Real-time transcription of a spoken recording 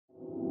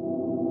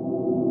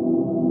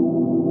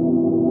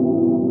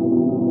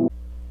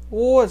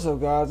What's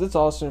up, guys? It's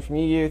Austin from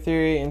Yugioh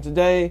Theory, and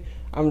today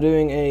I'm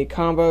doing a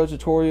combo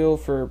tutorial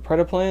for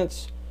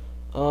predaplants.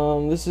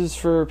 This is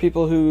for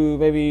people who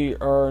maybe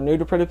are new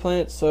to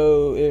predaplants,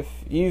 so if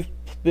you've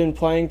been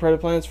playing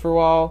predaplants for a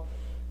while,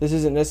 this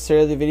isn't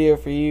necessarily the video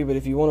for you, but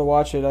if you want to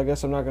watch it, I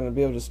guess I'm not going to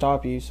be able to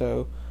stop you,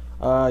 so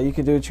you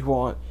can do what you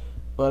want.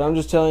 But I'm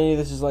just telling you,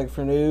 this is like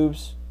for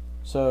noobs,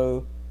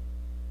 so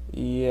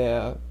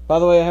yeah. By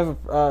the way, I have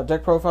a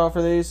deck profile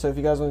for these, so if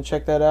you guys want to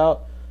check that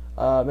out,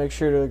 make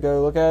sure to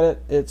go look at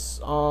it. It's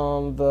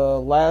on the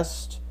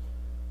last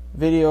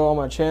video on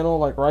my channel,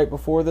 like right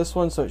before this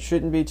one, so it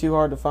shouldn't be too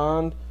hard to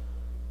find.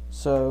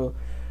 So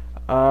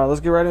let's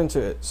get right into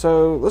it.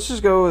 So let's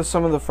just go with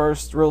some of the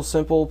first real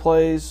simple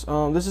plays.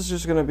 This is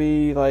just going to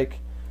be like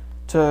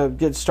to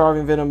get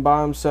Starving Venom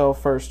by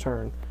himself first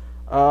turn.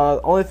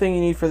 Only thing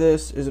you need for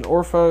this is an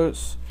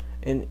Orphos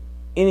and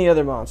any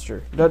other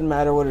monster. Doesn't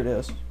matter what it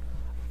is.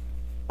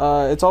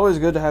 It's always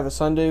good to have a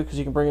Sundew because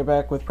you can bring it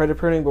back with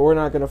predaplanting, but we're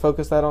not going to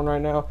focus that on right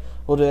now.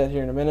 We'll do that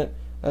here in a minute.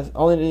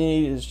 All you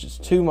need is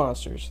just two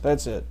monsters.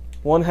 That's it.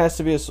 One has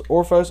to be a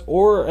Orphos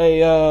or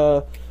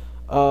a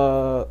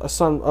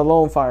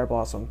Lone Fire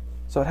Blossom.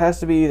 So it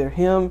has to be either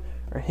him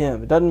or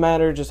him. It doesn't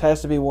matter. It just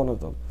has to be one of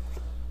them.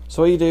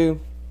 So what you do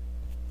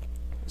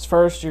is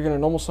first you're going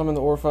to normal summon the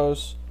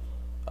Orphos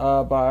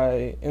and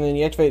then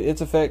you activate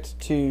its effect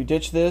to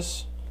ditch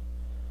this,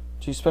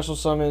 to special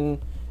summon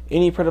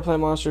any predaplant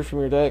monster from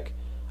your deck.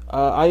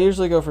 I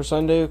usually go for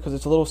Sundew because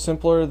it's a little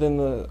simpler than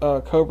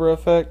the Cobra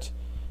effect,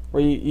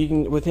 where you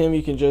can, with him,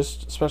 you can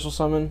just special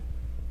summon.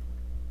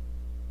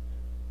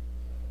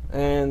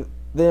 And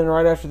then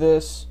right after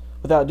this,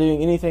 without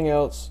doing anything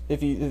else,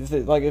 if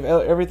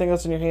everything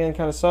else in your hand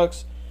kind of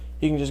sucks,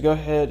 you can just go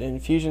ahead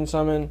and fusion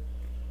summon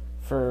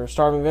for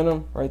Starving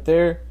Venom right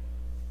there.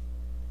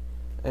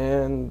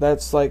 And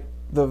that's like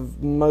the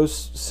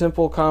most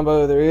simple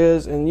combo there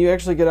is, and you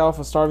actually get off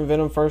of Starving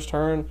Venom first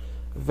turn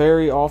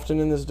very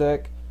often in this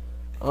deck.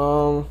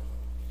 Now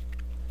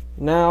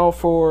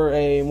for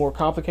a more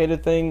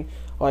complicated thing,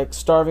 like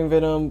Starving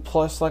Venom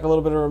plus like a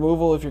little bit of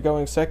removal if you're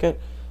going second.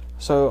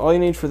 So all you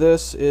need for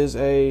this is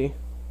a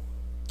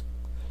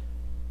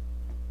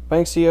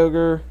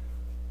Yugioh,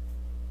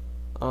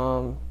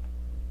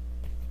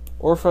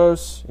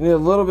 Orphos. You need a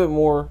little bit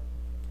more,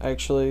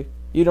 actually.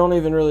 You don't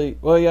even really,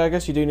 well, yeah, I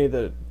guess you do need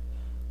the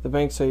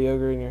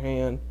Yugioh in your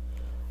hand,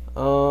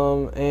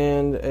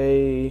 and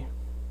a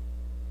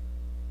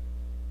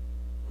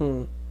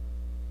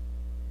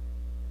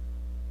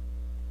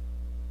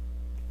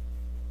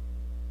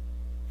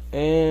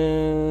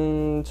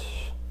and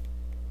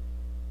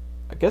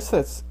I guess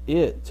that's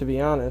it, to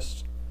be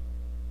honest.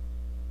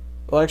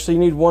 Well, actually, you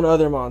need one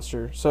other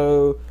monster,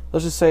 so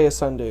let's just say a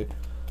Sundew.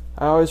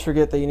 I always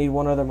forget that you need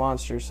one other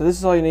monster, so this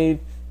is all you need.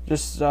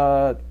 Just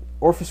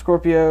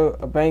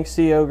Orphoscorpio, a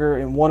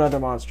Yugioh, and one other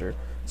monster.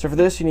 So for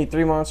this, you need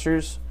three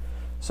monsters.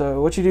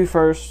 So what you do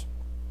first,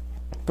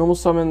 normal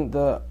summon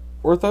the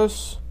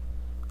Orphos,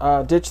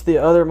 ditch the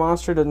other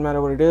monster, doesn't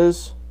matter what it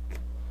is,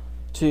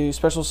 to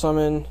special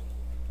summon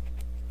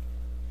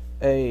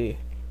a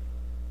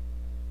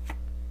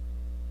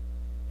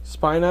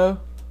Spino.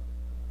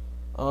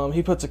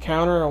 He puts a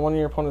counter on one of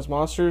your opponent's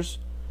monsters,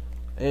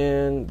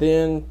 and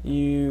then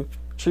you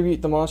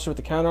tribute the monster with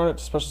the counter on it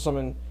to special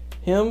summon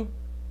him.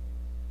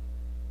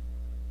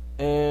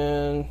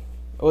 And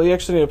well, you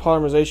actually need a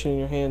polymerization in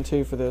your hand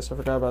too for this. I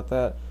forgot about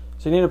that.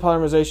 So you need a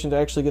polymerization to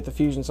actually get the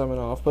fusion summon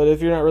off. But if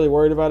you're not really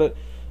worried about it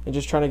and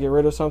just trying to get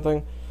rid of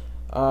something,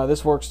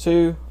 this works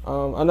too.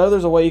 I know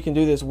there's a way you can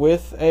do this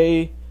with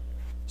a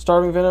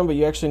Starving Venom, but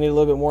you actually need a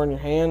little bit more in your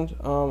hand.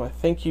 I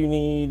think you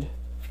need,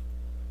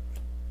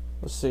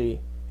 let's see.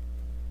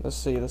 I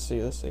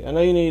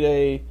know you need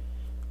a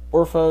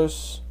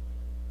Orphos,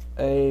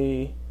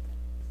 a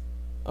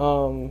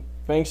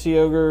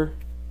Yugioh,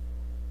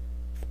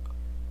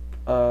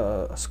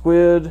 a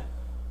squid,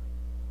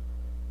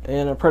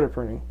 and a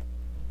predaplanting.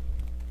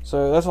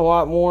 So that's a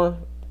lot more,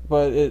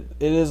 but it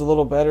is a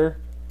little better,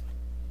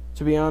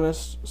 to be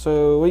honest.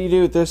 So what you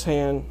do with this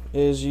hand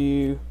is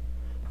you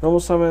normal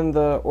summon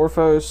the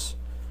Orphos,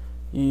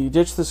 you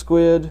ditch the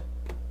squid,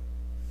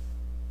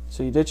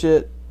 so you ditch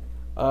it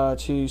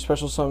to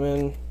special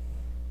summon.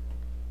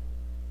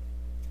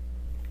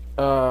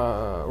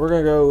 We're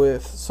gonna go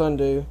with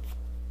Sundew.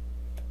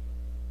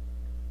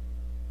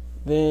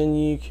 Then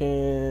you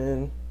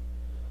can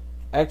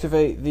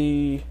activate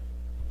the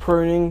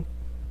pruning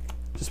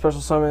to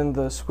special summon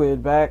the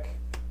squid back.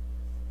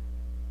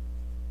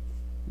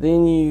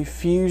 Then you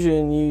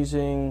fusion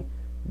using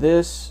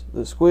this,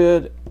 the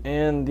squid,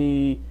 and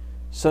the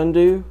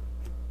Sundew.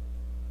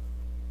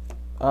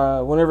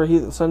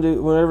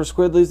 Whenever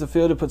squid leaves the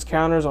field, it puts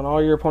counters on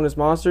all your opponent's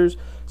monsters.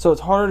 So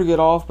it's harder to get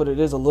off, but it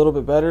is a little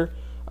bit better.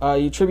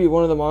 You tribute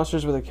one of the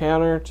monsters with a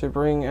counter to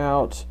bring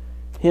out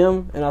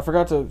him, and I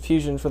forgot to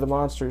fusion for the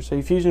monster, so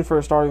you fusion for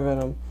a Starving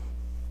Venom.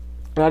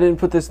 And I didn't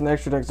put this in the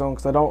extra deck zone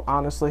because I don't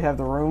honestly have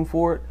the room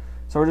for it,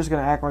 so we're just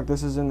going to act like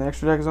this is in the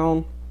extra deck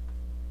zone.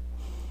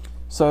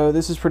 So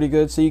this is pretty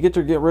good. So you get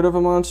to get rid of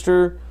a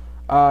monster,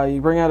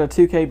 You bring out a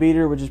 2K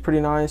beater, which is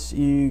pretty nice.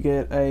 You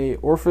get a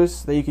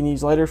Orphis that you can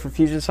use later for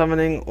fusion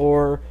summoning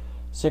or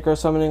synchro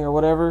summoning or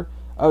whatever.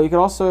 Oh, you can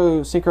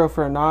also synchro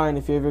for a 9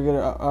 if you ever get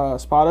a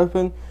spot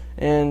open.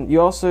 And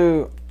you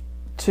also,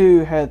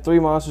 had 3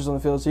 monsters on the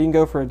field, so you can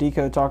go for a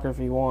decode talker if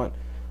you want.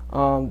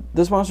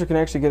 This monster can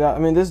actually get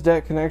out, this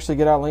deck can actually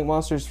get out link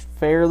monsters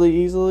fairly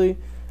easily,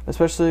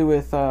 especially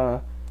with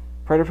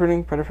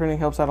predaplanting. Predaplanting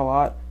helps out a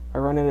lot. I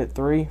run it at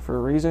 3 for a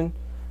reason.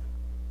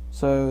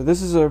 So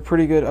this is a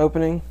pretty good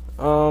opening.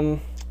 Now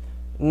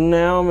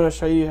I'm going to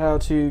show you how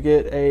to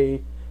get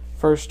a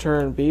first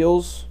turn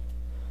Beals,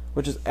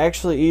 which is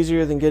actually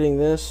easier than getting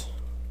this,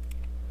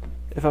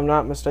 if I'm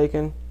not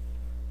mistaken.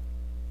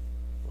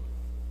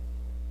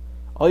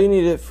 All you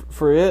need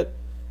for it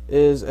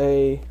is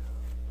an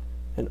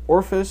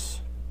Orphis,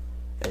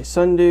 a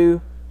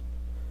Sundew,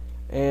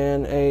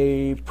 and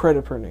a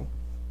predaplanting.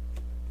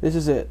 This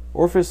is it.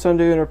 Orphis,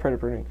 Sundew, and a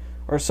predaplanting.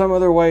 Or some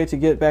other way to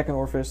get back an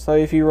Orphis. So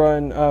if you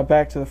run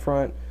back to the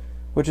front,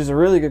 which is a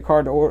really good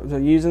card to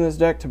use in this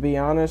deck, to be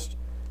honest.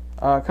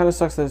 Kind of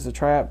sucks that it's a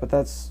trap, but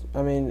that's,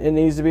 it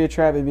needs to be a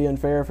trap. It'd be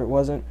unfair if it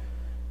wasn't.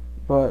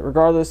 But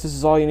regardless, this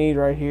is all you need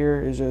right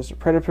here is just a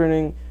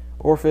predaplanting,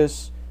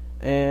 Orphis,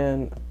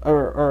 and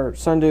or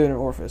Sundew and an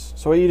Orphis.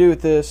 So what you do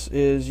with this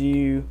is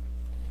you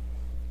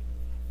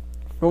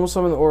normal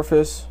summon the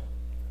Orphis,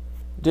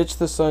 ditch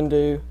the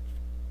Sundew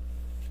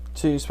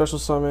to special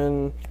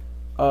summon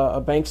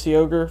a Banksy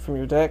Ogre from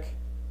your deck.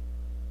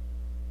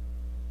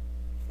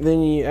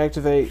 Then you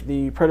activate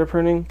the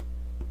predaplanting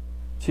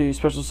to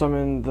special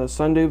summon the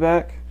Sundew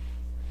back.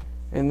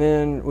 And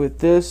then with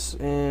this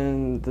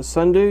and the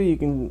Sundew, you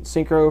can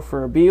synchro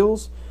for a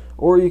Beals,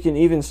 or you can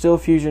even still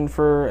fusion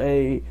for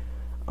a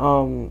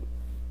Starving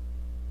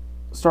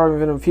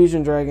Venom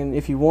Fusion Dragon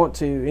if you want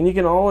to. And you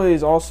can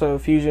always also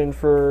fusion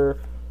for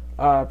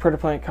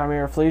Predaplant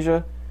Chimera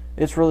Flesia.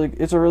 It's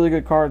a really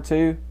good card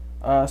too.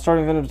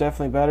 Starving Venom is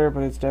definitely better,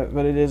 but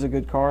it is a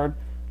good card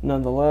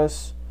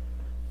nonetheless.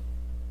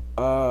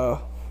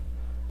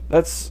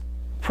 That's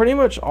pretty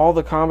much all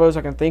the combos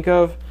I can think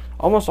of.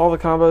 Almost all the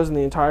combos in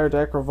the entire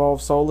deck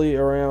revolve solely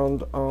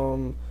around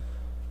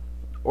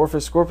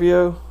Orphis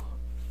Scorpio.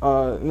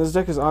 And this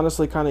deck is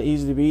honestly kind of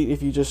easy to beat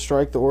if you just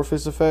strike the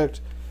Orphis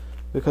effect,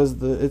 because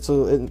it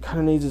kind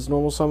of needs its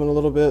normal summon a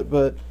little bit.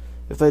 But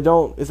if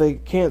they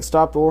can't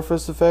stop the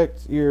Orphis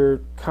effect,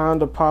 you're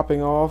kind of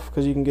popping off,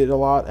 because you can get a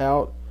lot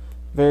out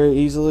very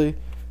easily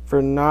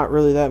for not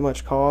really that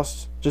much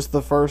cost, just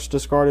the first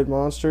discarded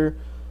monster.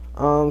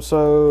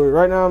 So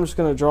right now I'm just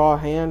going to draw a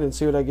hand and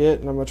see what I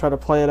get, and I'm going to try to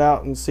play it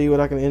out and see what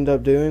I can end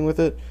up doing with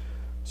it.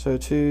 So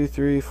 2,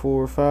 3,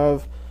 4,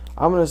 5.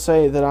 I'm going to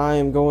say that I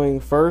am going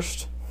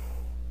first,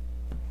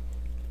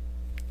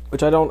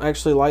 which I don't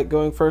actually like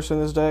going first in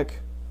this deck.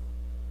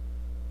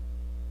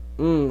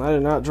 I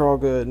did not draw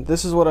good.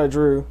 This is what I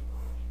drew.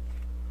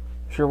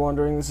 If you're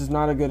wondering, this is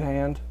not a good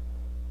hand.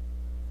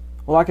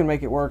 Well, I can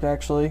make it work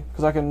actually,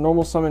 because I can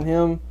normal summon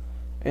him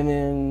and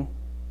then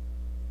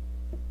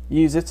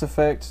use its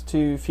effect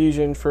to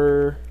fusion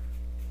for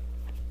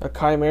a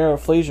Chimera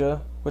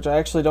Flesia, which I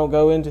actually don't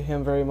go into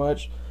him very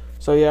much.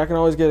 So yeah, I can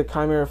always get a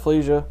Chimera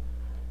Flesia.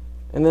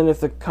 And then if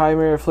the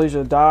Chimera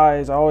Flesia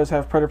dies, I always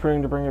have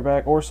Predaplanting to bring it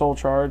back, or Soul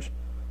Charge.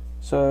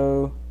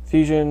 So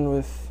fusion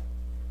with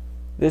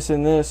this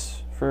and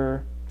this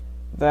for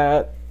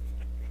that.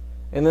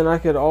 And then I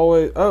could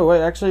always, oh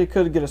wait, actually I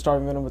could get a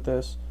Starving Venom with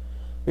this,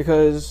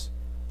 because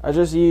I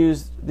just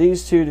used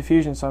these two to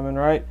fusion summon,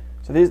 right?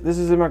 So this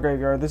is in my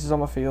graveyard, this is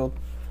on my field.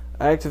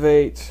 I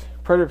activate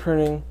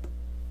Predaplanting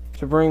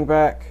to bring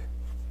back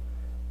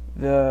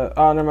the,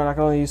 oh never mind, I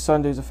can only use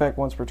Sundew's effect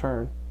once per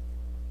turn.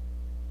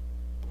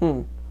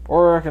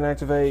 Or I can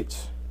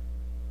activate,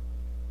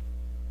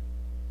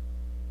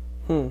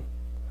 since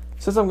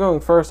I'm going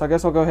first, I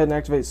guess I'll go ahead and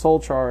activate Soul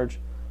Charge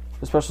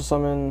to special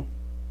summon,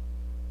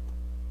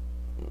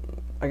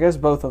 I guess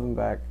both of them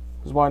back,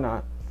 because why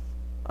not?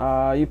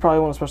 You probably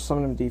want to special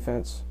summon him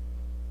defense.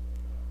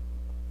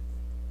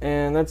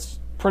 And that's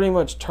pretty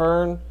much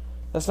turn.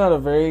 That's not a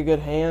very good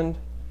hand.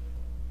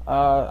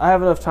 I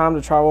have enough time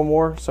to try one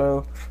more,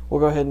 so we'll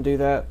go ahead and do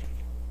that.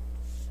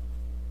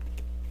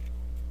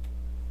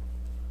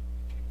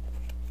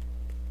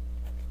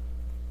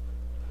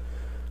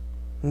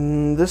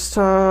 This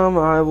time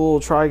I will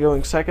try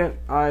going second.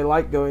 I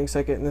like going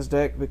second in this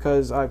deck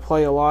because I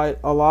play a lot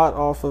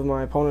off of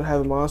my opponent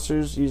having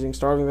monsters using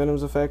Starving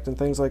Venom's effect and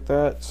things like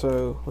that.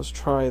 So let's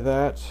try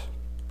that.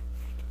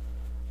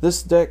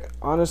 This deck,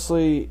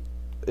 honestly,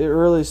 it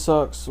really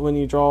sucks when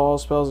you draw all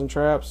spells and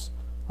traps.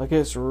 Like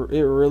it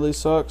really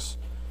sucks,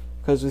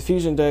 because with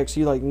fusion decks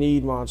you like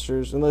need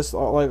monsters, unless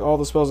like all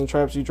the spells and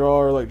traps you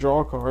draw are like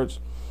draw cards.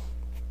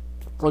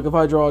 Like if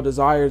I draw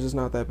Desires, it's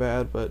not that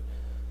bad, but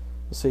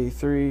let's see,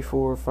 3,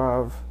 4,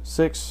 5,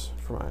 6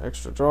 for my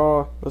extra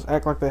draw. Let's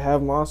act like they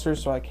have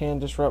monsters so I can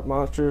disrupt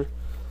monster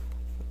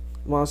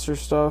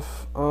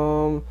stuff.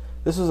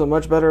 This is a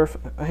much better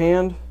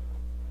hand.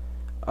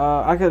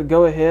 I could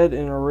go ahead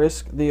and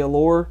risk the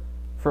Allure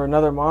for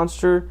another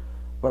monster,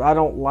 but I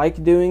don't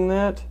like doing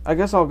that. I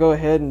guess I'll go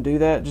ahead and do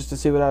that just to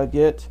see what I would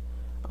get.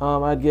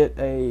 I'd get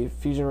a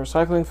Fusion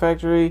Recycling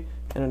Factory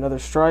and another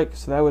strike,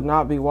 so that would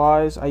not be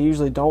wise. I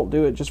usually don't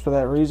do it just for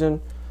that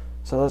reason,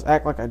 so let's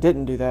act like I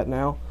didn't do that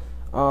now.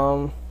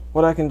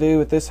 What I can do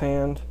with this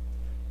hand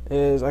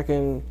is I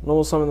can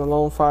normal summon the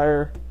Lone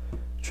Fire,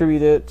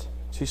 tribute it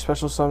to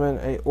special summon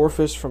a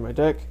Orpheus from my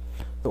deck.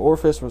 The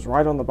Orpheus was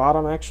right on the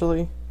bottom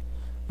actually.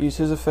 Use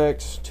his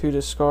effects to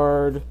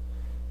discard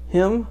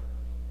him,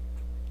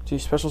 to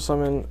special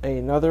summon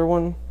another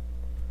one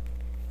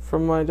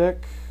from my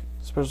deck.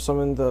 Special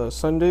summon the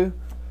Sundew.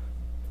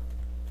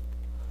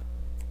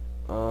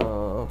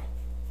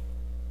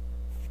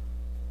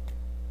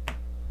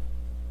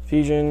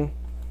 Fusion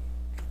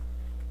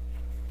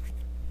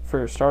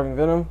for Starving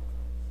Venom.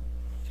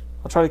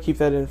 I'll try to keep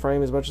that in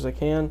frame as much as I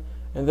can.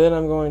 And then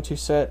I'm going to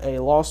set a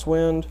Lost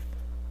Wind,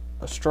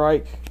 a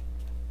Strike,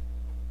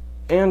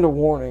 and a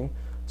Warning.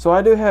 So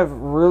I do have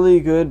really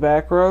good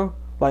back row,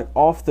 like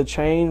off the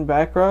chain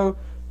back row,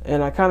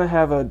 and I kind of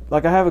have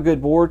a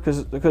good board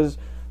because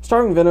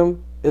Starving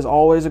Venom is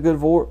always a good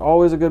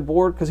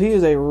board because he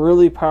is a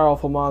really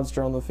powerful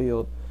monster on the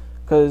field.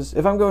 Because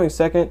if I'm going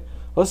second,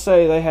 let's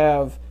say they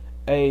have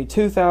a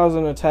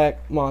 2000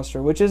 attack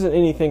monster, which isn't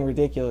anything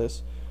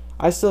ridiculous.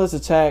 I still has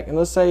attack, and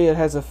let's say it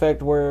has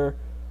effect where,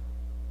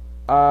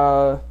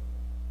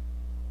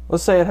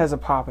 let's say it has a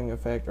popping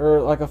effect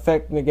or like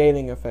effect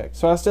negating effect.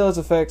 So I still has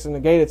effects and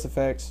negate its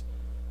effects,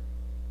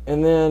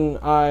 and then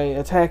I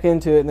attack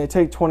into it and they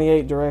take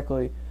 28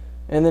 directly,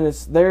 and then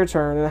it's their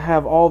turn and I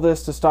have all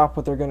this to stop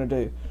what they're going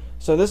to do.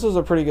 So this was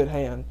a pretty good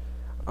hand.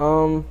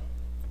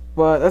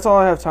 But that's all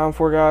I have time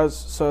for, guys.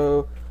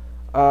 So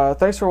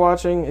thanks for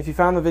watching. If you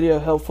found the video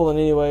helpful in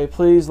any way,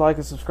 please like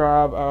and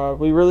subscribe.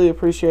 We really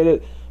appreciate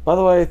it. By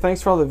the way,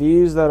 thanks for all the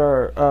views that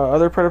our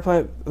other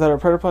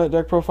predaplant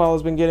deck profile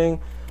has been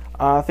getting.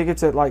 I think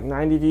it's at like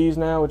 90 views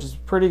now, which is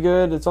pretty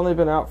good. It's only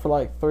been out for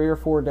like 3 or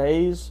 4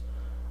 days.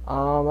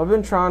 I've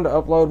been trying to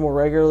upload more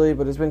regularly,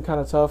 but it's been kind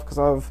of tough because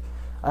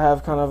I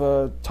have kind of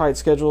a tight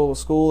schedule with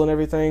school and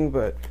everything,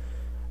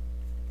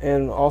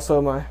 and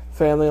also my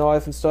family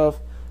life and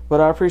stuff.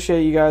 But I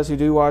appreciate you guys who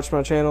do watch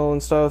my channel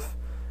and stuff,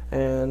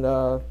 and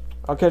I'll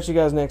catch you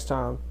guys next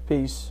time.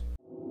 Peace.